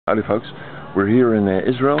Howdy folks, we're here in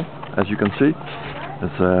Israel, as you can see.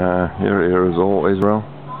 It's, here is all Israel.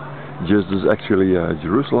 This is actually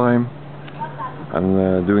Yerushalayim.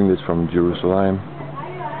 I'm doing this from Yerushalayim.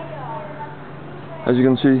 As you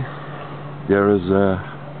can see, there is the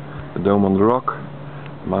Dome on the Rock,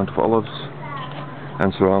 Mount of Olives,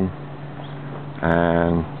 and so on,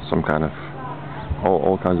 and some kind of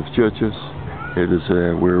all kinds of churches. It is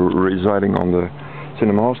we're residing on the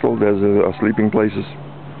cinema hostel. There's sleeping places.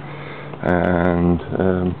 And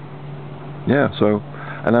yeah, so,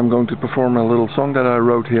 and I'm going to perform a little song that I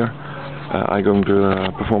wrote here. I'm going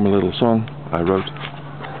to perform a little song I wrote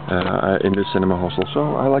in this cinema hostel,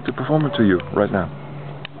 so I'd like to perform it to you right now.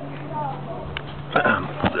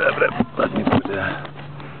 Let me put the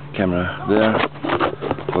camera there.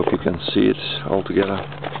 Hope you can see it all together.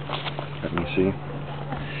 Let me see.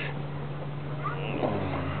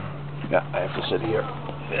 Yeah, I have to sit here.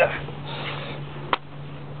 Yeah.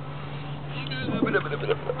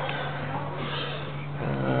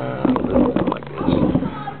 Like this.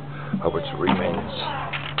 Hope it remains.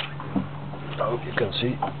 I hope you can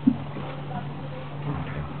see.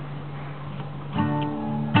 Okay.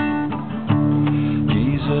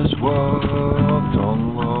 Jesus walked on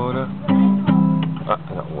water.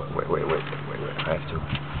 No, wait. I have to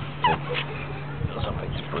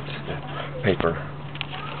something to put the paper.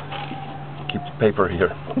 Keep the paper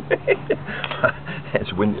here.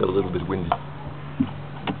 It's windy, a little bit windy.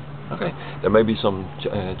 Okay, there may be some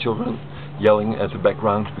children yelling at the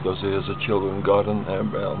background because there's a children's garden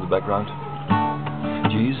on the background.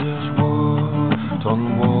 Jesus walked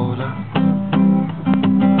on water.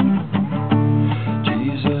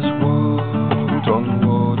 Jesus walked on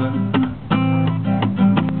water.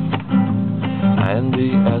 And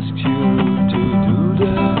he asks you to do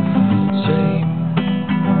the same.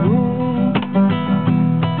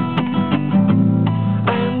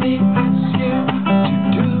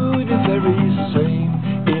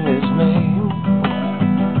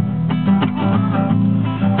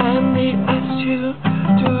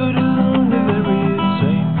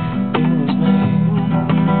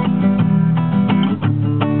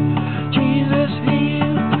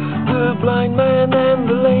 Blindman and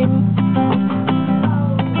the lame.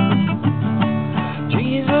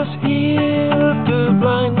 Jesus healed the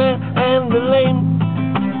blind man and the lame.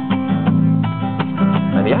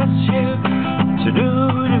 And he asks you to do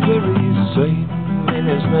the very same in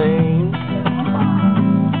his name.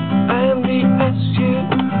 And he asks you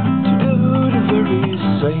to do the very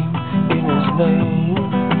same in his name.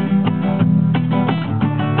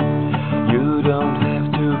 You don't have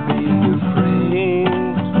to be afraid.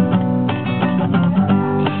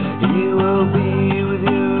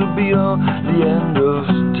 Beyond the end of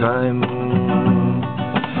time,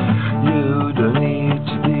 you don't need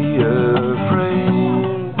to be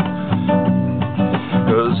afraid,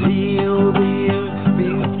 'cause he'll be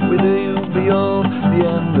with you beyond the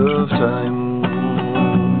end of time.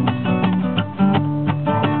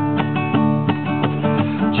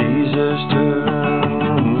 Jesus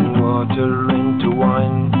turned water into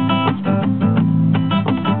wine.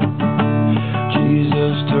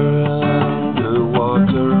 Jesus turned the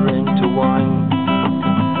water into wine.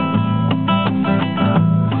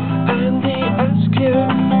 And he asks you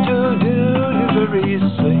to do the very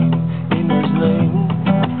same in his name.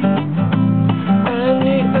 And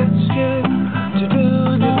he asks you to do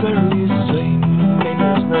the very same in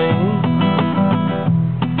his name.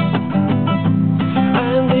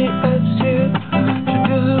 And he asks you to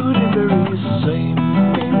do the very same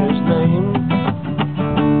in his name.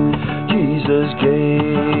 Jesus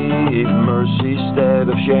gave mercy instead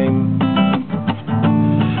of shame.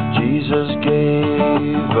 Jesus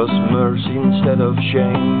gave us mercy instead of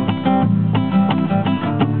shame.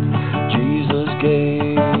 Jesus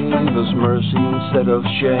gave us mercy instead of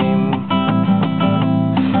shame.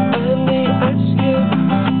 And he asks you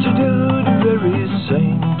to do the very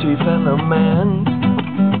same to your fellow man.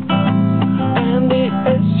 And he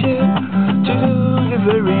asks you to do the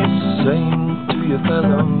very same to your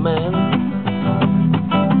fellow man.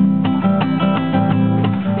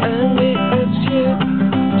 And he asks you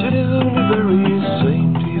to do the very same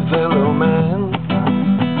to your fellow man.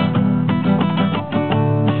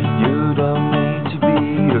 You don't need to be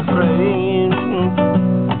afraid.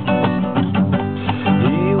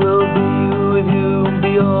 He will be with you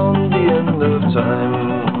beyond the end of time.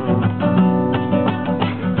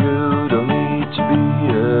 You don't need to be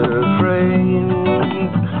afraid,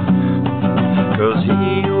 'cause he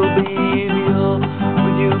will be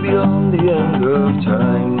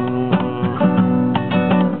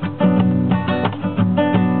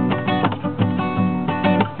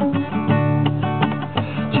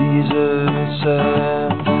Jesus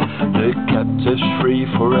set the captives free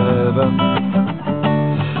forever.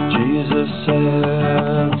 Jesus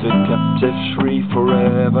set the captives free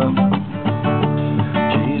forever.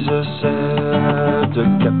 Jesus set the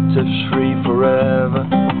captives free forever.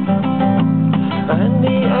 And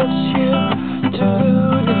he asks you to do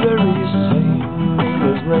the very same in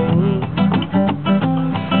his name.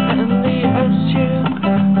 And he asks you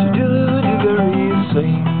to do the very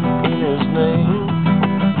same in his name.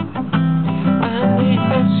 And he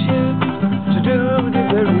asks you to do the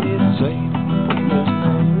very same in his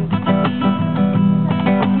name.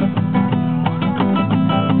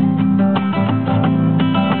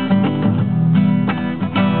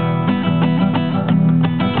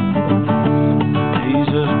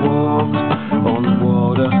 Jesus walked on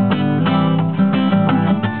water.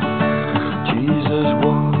 Jesus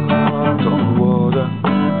walked on water.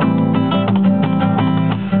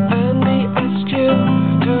 And he asked you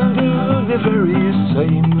to do the very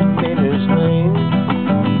same in his name.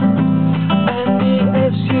 And he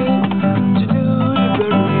asks you to do the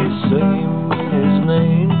very same in his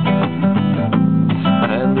name.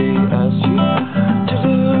 And he asks you to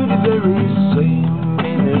do the very same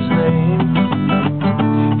in his name.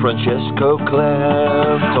 Francesco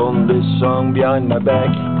clapped on this song behind my back.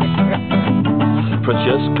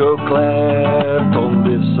 Francesco clapped on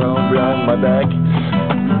this song behind my back.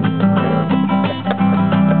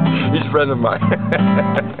 He's a friend of mine.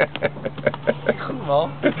 Goed man.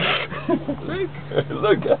 Leuk.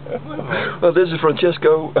 Look. Well, this is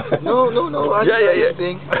Francesco. No. Yeah.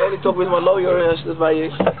 Thing. I only talk with my lawyer. That's why you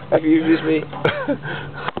use me.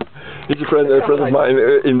 He's a friend of mine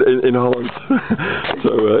in Holland.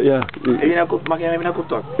 So yeah. Maak jij even nou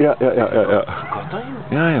contact? Ja. Wat dan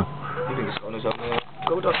joh? Ja joh. Ik denk dat is gewoon zo'n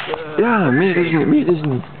Kodak. Ja, meer is het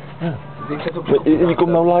niet. Ja. Ik zet op Je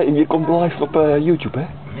komt nou live, je komt live op YouTube, hè?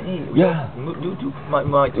 Nee, ja. YouTube? My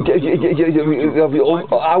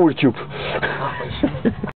YouTube. Our tube.